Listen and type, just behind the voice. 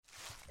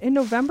In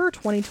November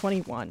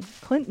 2021,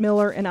 Clint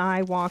Miller and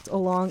I walked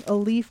along a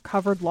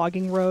leaf-covered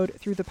logging road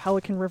through the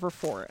Pelican River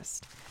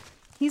Forest.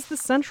 He's the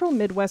Central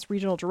Midwest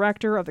Regional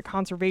Director of the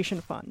Conservation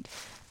Fund,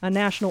 a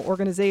national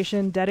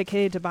organization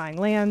dedicated to buying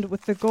land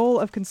with the goal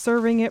of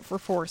conserving it for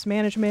forest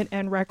management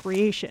and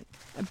recreation.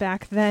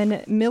 Back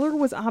then, Miller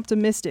was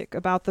optimistic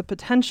about the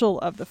potential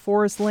of the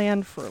forest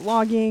land for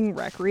logging,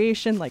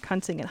 recreation like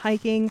hunting and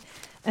hiking,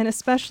 and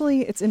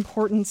especially its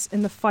importance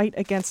in the fight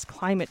against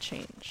climate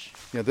change.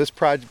 This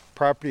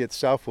property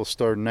itself will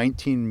store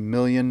 19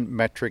 million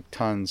metric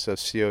tons of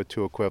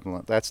CO2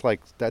 equivalent. That's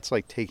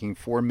like taking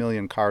 4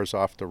 million cars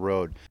off the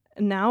road.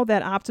 Now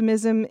that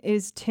optimism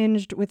is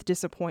tinged with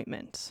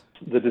disappointment.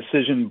 The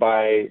decision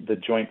by the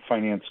Joint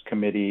Finance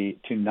Committee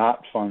to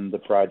not fund the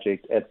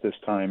project at this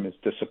time is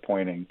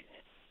disappointing.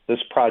 This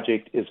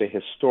project is a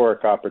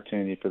historic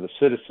opportunity for the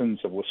citizens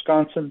of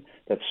Wisconsin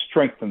that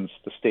strengthens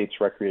the state's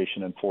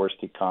recreation and forest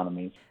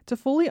economy. To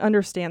fully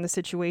understand the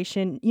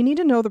situation, you need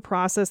to know the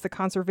process the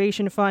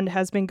Conservation Fund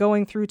has been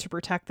going through to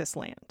protect this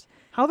land.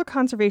 How the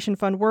Conservation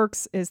Fund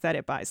works is that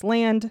it buys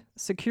land,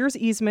 secures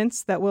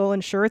easements that will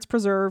ensure it's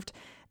preserved,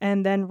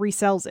 and then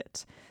resells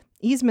it.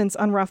 Easements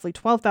on roughly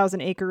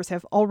 12,000 acres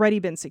have already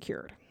been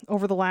secured.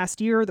 Over the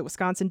last year, the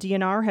Wisconsin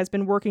DNR has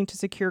been working to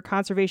secure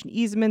conservation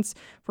easements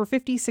for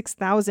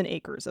 56,000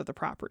 acres of the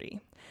property.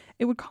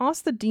 It would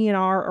cost the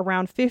DNR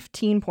around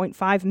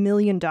 $15.5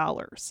 million.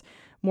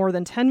 More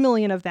than $10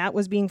 million of that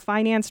was being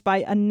financed by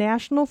a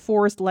National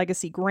Forest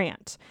Legacy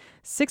grant.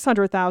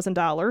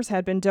 $600,000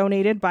 had been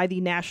donated by the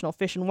National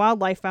Fish and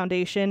Wildlife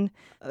Foundation.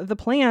 The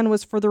plan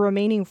was for the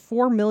remaining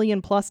 $4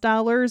 million plus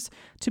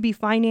to be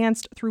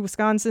financed through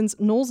Wisconsin's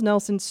Knowles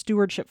Nelson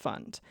Stewardship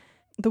Fund.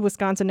 The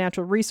Wisconsin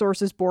Natural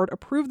Resources Board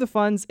approved the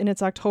funds in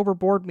its October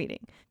board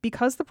meeting.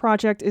 Because the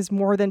project is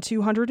more than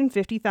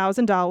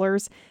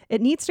 $250,000,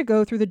 it needs to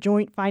go through the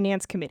Joint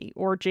Finance Committee,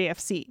 or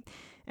JFC,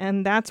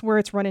 and that's where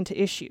it's run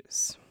into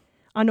issues.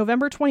 On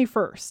November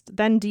 21st,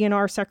 then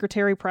DNR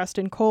Secretary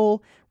Preston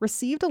Cole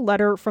received a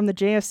letter from the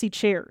JFC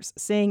chairs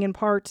saying, in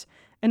part,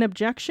 an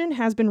objection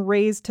has been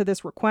raised to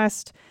this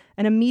request,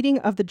 and a meeting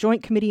of the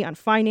Joint Committee on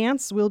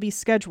Finance will be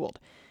scheduled.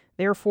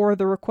 Therefore,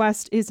 the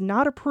request is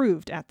not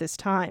approved at this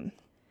time.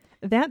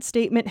 That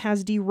statement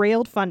has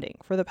derailed funding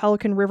for the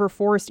Pelican River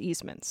forest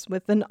easements,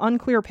 with an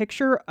unclear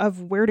picture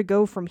of where to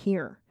go from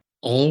here.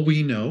 All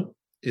we know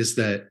is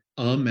that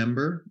a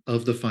member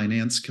of the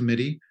Finance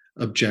Committee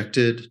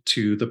objected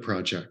to the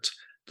project.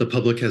 The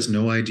public has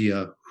no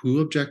idea who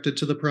objected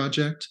to the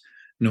project,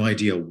 no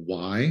idea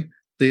why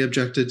they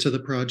objected to the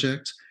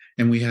project,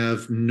 and we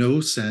have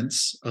no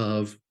sense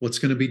of what's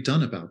going to be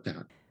done about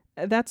that.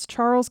 That's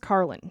Charles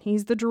Carlin.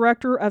 He's the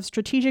Director of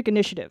Strategic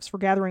Initiatives for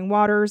Gathering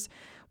Waters,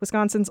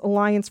 Wisconsin's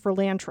Alliance for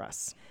Land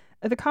Trusts.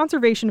 The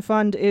Conservation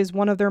Fund is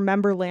one of their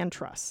member land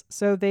trusts,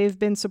 so they've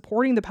been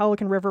supporting the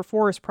Pelican River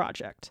Forest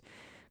Project.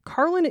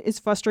 Carlin is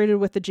frustrated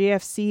with the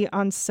JFC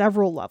on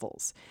several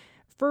levels.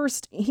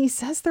 First, he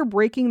says they're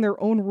breaking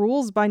their own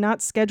rules by not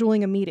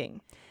scheduling a meeting.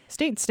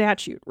 State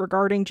statute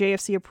regarding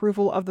JFC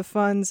approval of the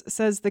funds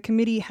says the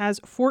committee has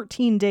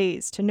 14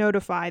 days to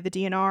notify the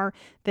DNR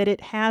that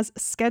it has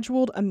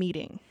scheduled a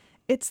meeting.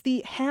 It's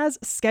the has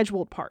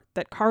scheduled part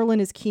that Carlin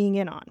is keying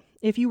in on.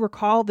 If you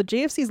recall, the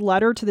JFC's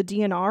letter to the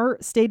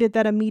DNR stated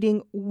that a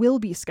meeting will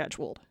be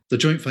scheduled. The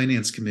Joint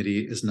Finance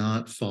Committee is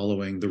not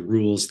following the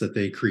rules that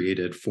they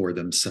created for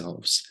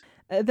themselves.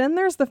 Then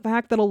there's the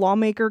fact that a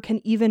lawmaker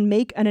can even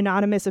make an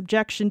anonymous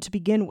objection to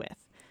begin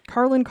with.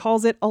 Carlin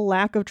calls it a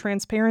lack of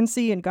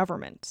transparency in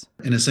government.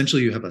 And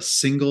essentially you have a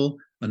single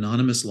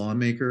anonymous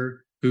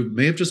lawmaker who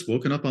may have just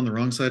woken up on the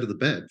wrong side of the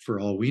bed,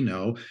 for all we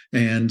know,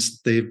 and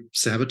they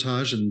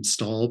sabotage and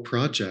stall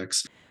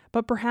projects.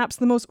 But perhaps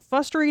the most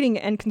frustrating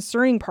and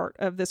concerning part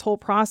of this whole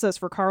process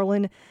for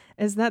Carlin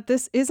is that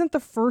this isn't the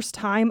first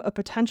time a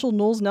potential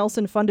Knowles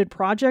Nelson-funded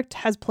project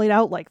has played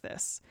out like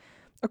this.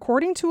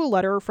 According to a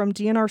letter from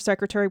DNR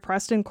Secretary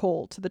Preston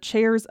Cole to the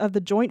chairs of the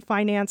Joint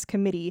Finance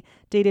Committee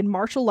dated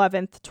March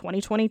 11th,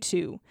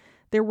 2022,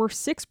 there were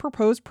 6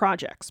 proposed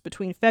projects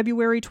between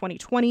February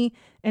 2020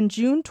 and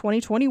June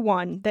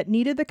 2021 that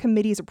needed the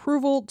committee's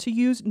approval to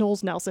use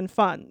Knowles Nelson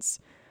funds.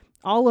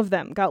 All of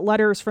them got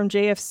letters from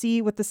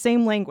JFC with the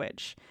same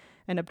language.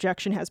 An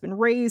objection has been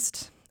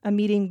raised, a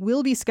meeting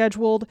will be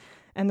scheduled,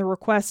 and the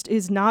request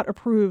is not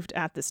approved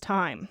at this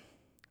time.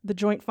 The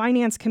Joint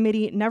Finance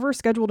Committee never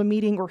scheduled a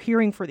meeting or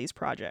hearing for these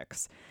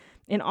projects.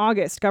 In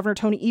August, Governor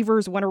Tony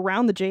Evers went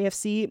around the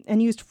JFC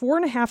and used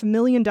 $4.5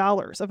 million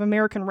of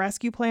American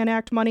Rescue Plan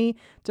Act money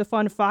to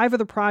fund 5 of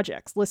the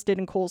projects listed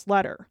in Cole's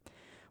letter.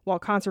 While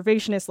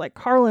conservationists like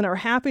Carlin are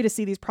happy to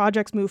see these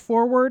projects move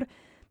forward,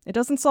 it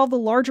doesn't solve the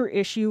larger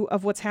issue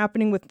of what's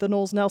happening with the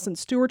Knowles Nelson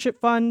Stewardship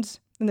Fund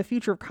and the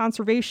future of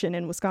conservation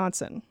in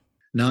Wisconsin.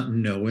 Not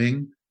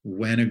knowing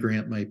when a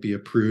grant might be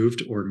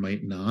approved or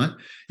might not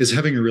is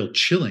having a real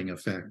chilling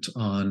effect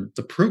on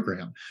the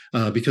program,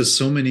 because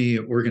so many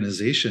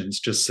organizations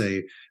just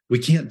say, we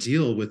can't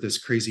deal with this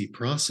crazy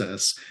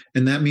process.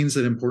 And that means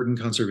that important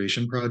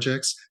conservation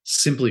projects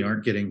simply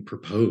aren't getting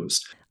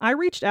proposed. I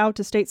reached out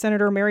to State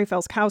Senator Mary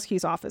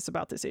Felskowski's office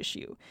about this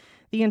issue.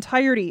 The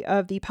entirety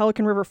of the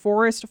Pelican River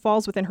Forest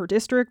falls within her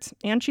district,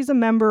 and she's a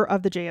member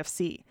of the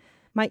JFC.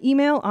 My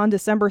email on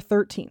December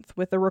 13th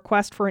with a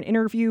request for an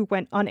interview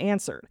went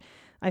unanswered.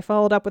 I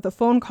followed up with a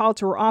phone call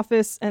to her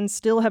office and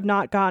still have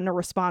not gotten a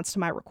response to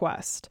my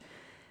request.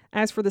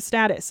 As for the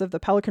status of the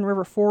Pelican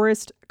River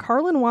Forest,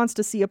 Carlin wants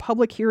to see a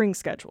public hearing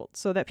scheduled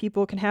so that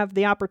people can have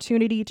the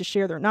opportunity to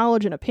share their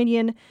knowledge and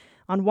opinion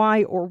on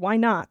why or why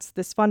not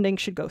this funding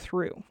should go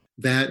through.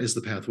 That is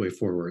the pathway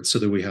forward, so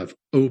that we have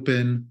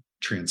open,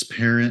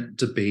 transparent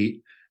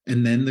debate,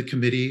 and then the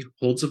committee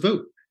holds a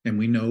vote. And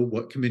we know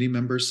what committee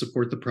members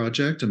support the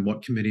project and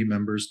what committee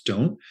members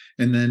don't.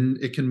 And then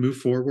it can move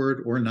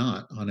forward or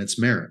not on its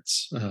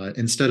merits,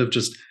 instead of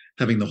just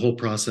having the whole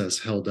process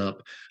held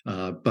up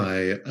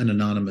by an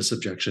anonymous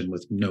objection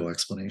with no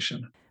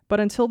explanation. But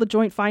until the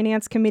Joint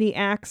Finance Committee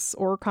acts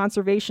or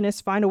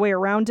conservationists find a way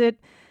around it,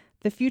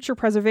 the future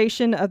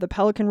preservation of the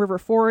Pelican River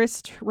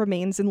Forest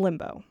remains in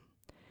limbo.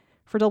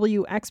 For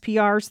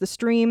WXPR's The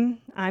Stream,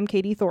 I'm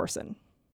Katie Thorson.